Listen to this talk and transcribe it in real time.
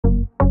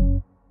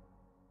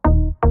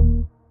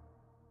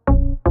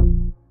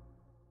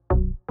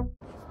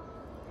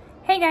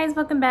guys,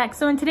 welcome back.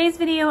 So in today's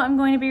video, I'm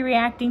going to be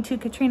reacting to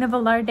Katrina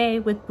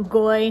Velarde with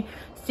Bugoy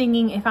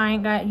singing If I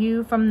Ain't Got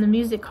You from the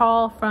music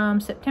hall from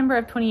September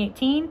of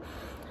 2018.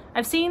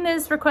 I've seen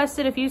this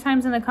requested a few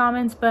times in the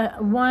comments,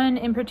 but one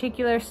in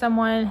particular,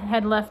 someone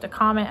had left a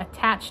comment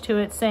attached to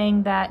it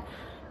saying that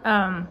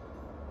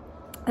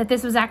that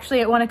this was actually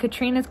at one of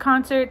Katrina's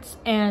concerts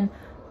and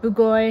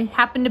Bugoy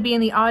happened to be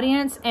in the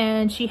audience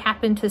and she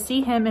happened to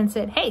see him and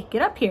said, "Hey,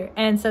 get up here."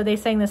 And so they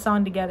sang the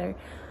song together.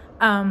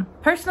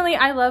 Personally,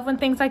 I love when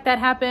things like that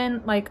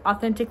happen, like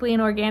authentically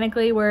and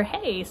organically, where,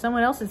 hey,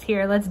 someone else is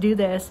here, let's do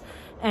this.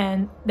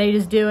 And they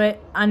just do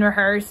it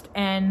unrehearsed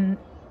and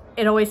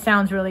it always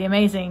sounds really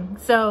amazing.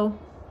 So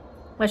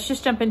let's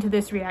just jump into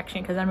this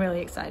reaction because I'm really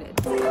excited.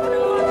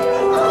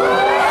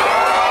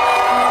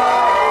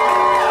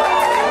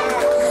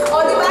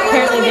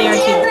 Apparently they are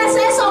too.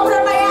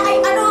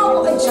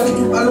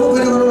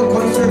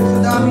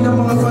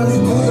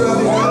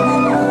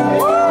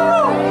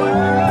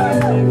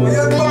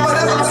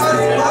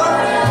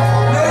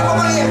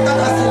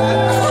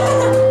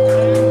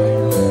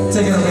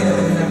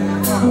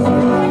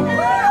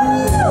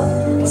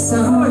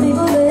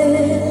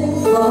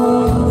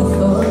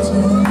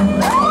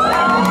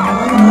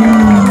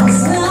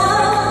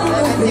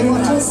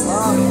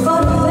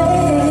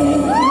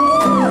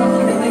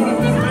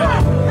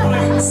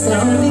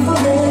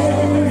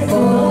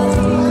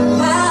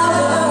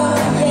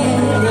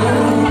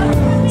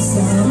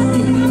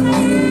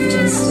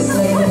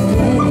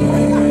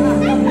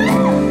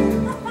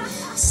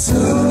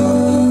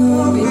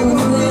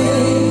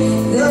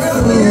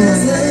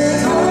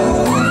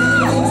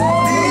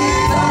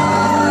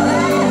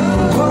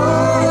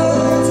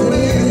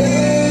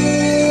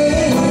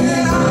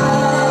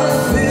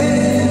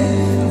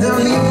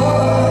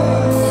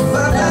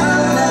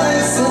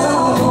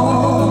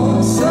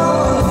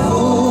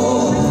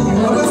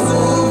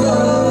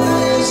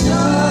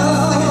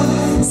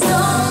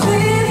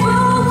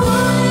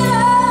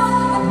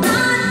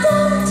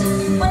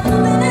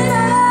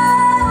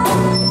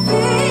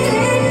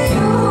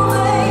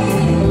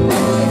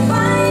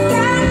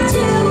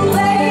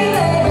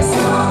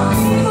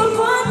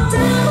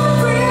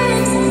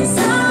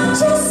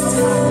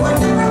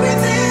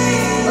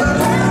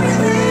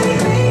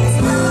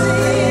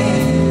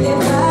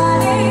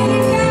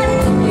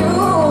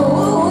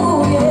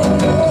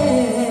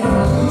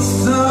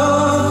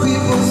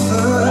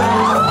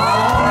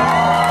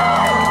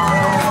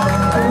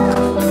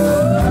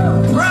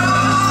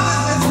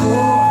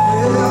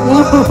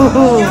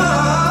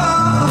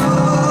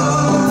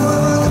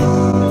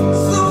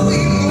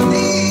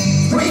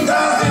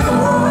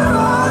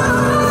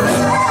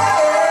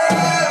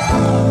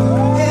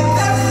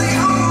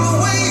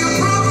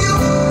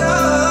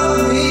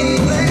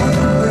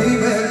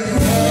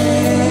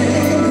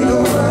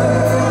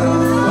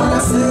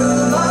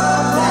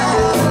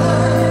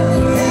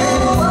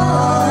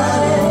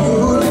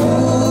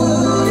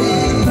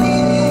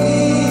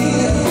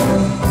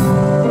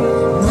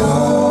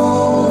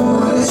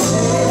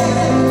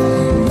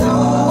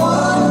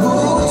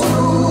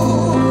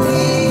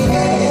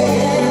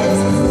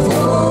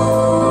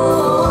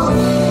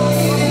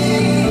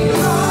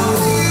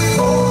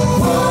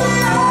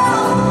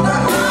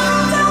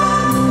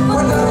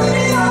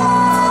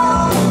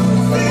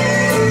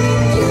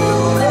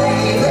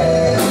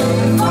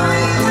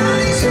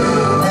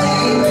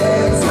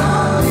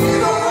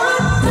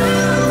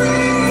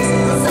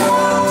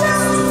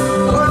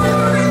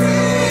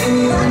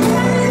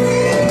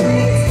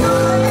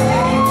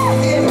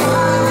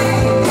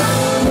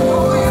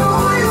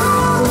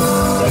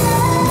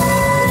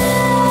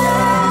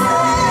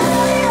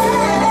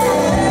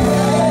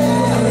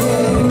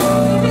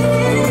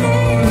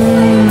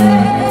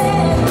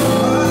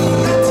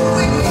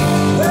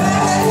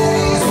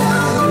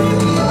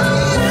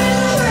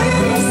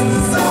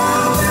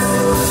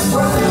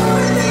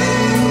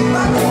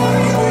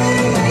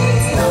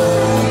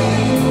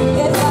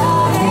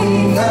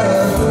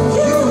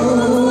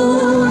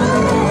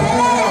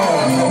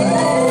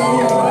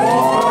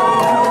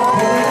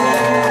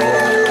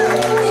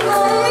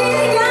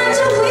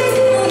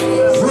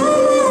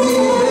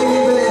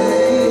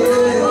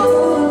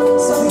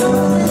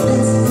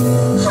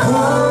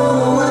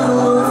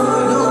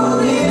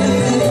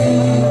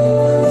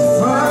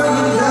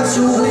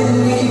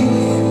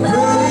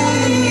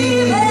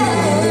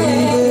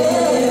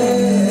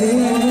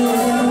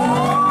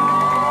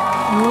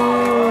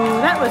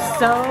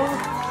 So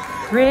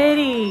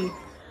pretty.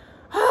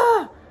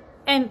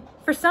 And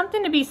for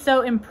something to be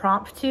so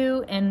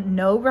impromptu and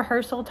no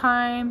rehearsal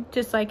time,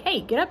 just like, hey,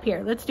 get up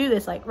here, let's do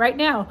this, like right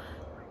now,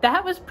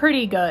 that was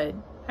pretty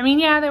good. I mean,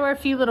 yeah, there were a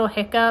few little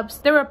hiccups.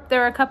 There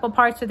were a couple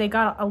parts where they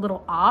got a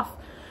little off,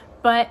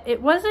 but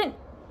it wasn't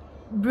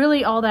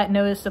really all that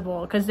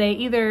noticeable because they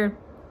either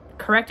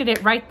corrected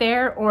it right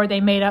there or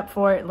they made up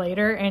for it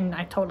later and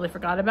I totally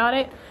forgot about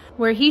it.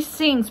 Where he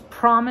sings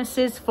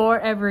Promises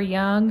Forever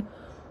Young.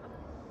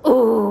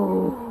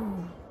 Ooh.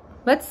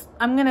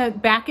 I'm gonna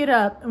back it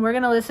up and we're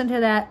gonna listen to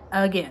that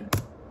again.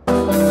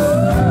 Promises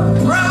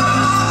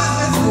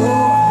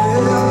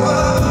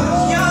forever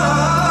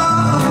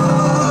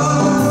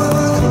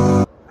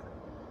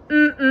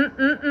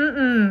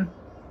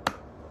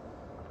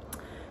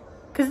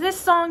because this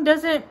song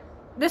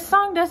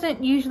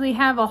doesn't usually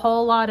have a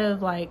whole lot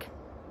of like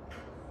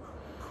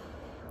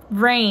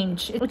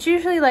range. It's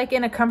usually like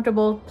in a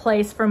comfortable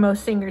place for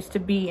most singers to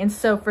be, and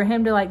so for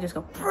him to like just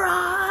go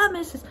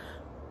promises,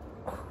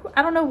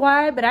 I don't know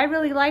why, but I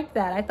really liked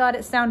that. I thought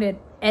it sounded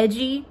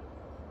edgy,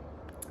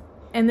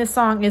 and this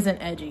song isn't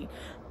edgy,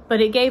 but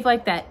it gave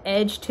like that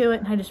edge to it,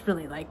 and I just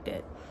really liked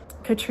it.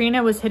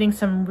 Katrina was hitting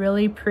some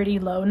really pretty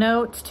low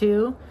notes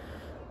too,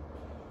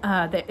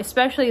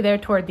 especially there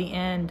toward the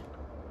end.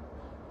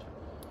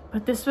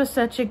 But this was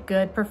such a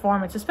good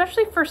performance,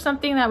 especially for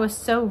something that was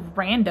so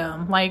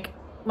random. Like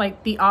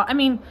the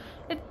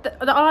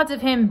odds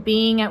of him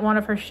being at one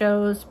of her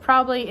shows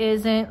probably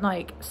isn't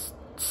like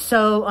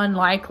so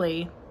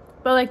unlikely,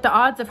 but like the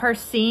odds of her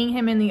seeing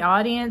him in the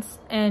audience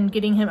and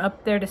getting him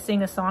up there to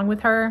sing a song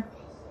with her,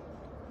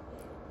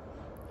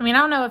 I mean, I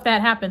don't know if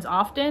that happens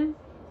often,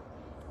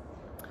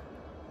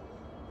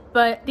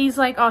 but these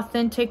like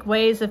authentic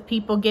ways of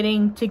people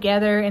getting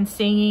together and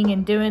singing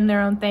and doing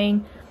their own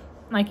thing,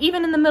 like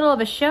even in the middle of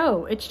a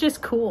show, it's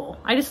just cool.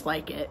 I just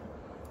like it.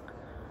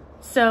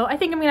 So I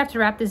think I'm gonna have to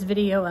wrap this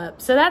video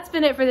up. So that's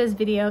been it for this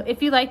video.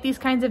 If you like these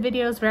kinds of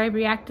videos where I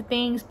react to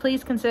things,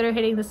 please consider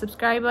hitting the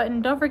subscribe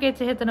button. Don't forget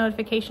to hit the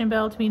notification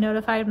bell to be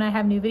notified when I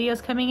have new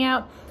videos coming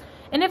out.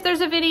 And if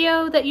there's a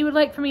video that you would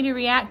like for me to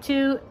react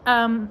to,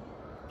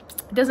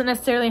 it doesn't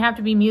necessarily have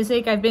to be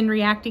music. I've been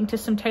reacting to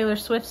some Taylor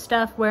Swift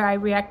stuff where I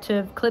react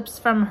to clips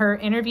from her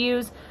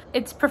interviews.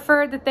 It's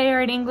preferred that they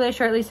are in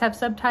English or at least have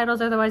subtitles,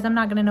 otherwise I'm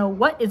not gonna know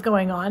what is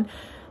going on.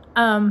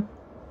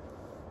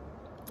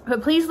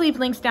 But please leave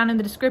links down in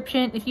the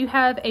description. If you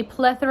have a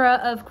plethora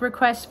of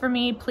requests for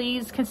me,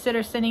 please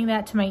consider sending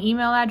that to my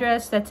email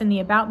address that's in the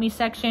About Me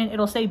section.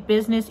 It'll say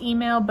business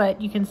email, but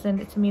you can send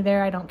it to me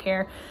there. I don't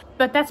care.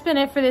 But that's been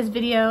it for this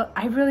video.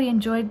 I really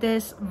enjoyed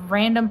this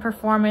random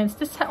performance.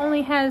 This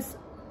only has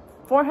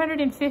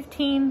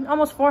 415,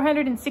 almost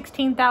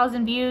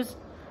 416,000 views,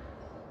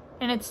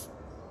 and it's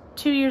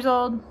 2 years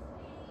old.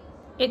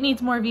 It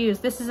needs more views.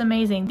 This is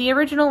amazing. The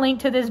original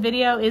link to this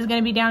video is going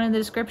to be down in the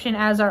description,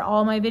 as are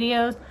all my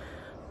videos.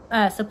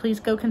 So please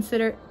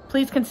consider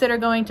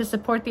going to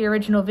support the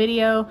original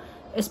video,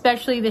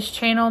 especially this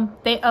channel.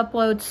 They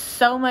upload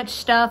so much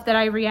stuff that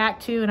I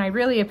react to, and I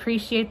really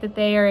appreciate that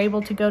they are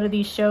able to go to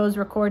these shows,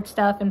 record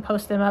stuff, and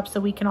post them up so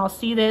we can all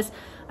see this.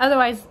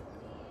 Otherwise,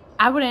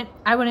 I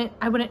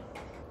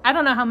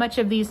don't know how much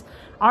of these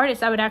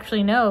artists I would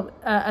actually know,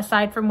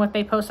 aside from what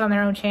they post on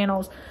their own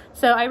channels.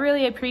 So I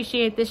really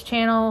appreciate this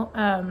channel.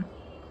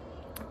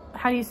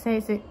 How do you say,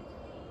 is it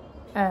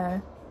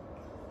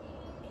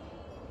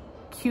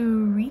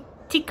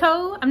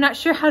Curitico? I'm not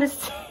sure how to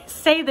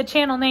say the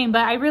channel name,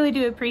 but I really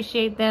do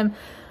appreciate them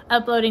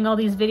uploading all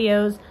these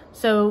videos,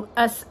 so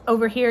us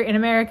over here in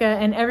America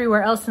and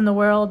everywhere else in the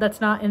world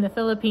that's not in the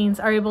Philippines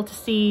are able to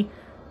see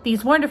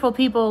these wonderful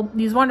people,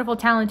 these wonderful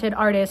talented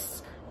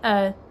artists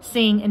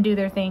sing and do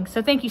their thing.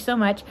 So thank you so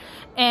much,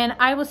 and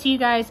I will see you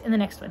guys in the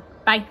next one.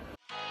 Bye.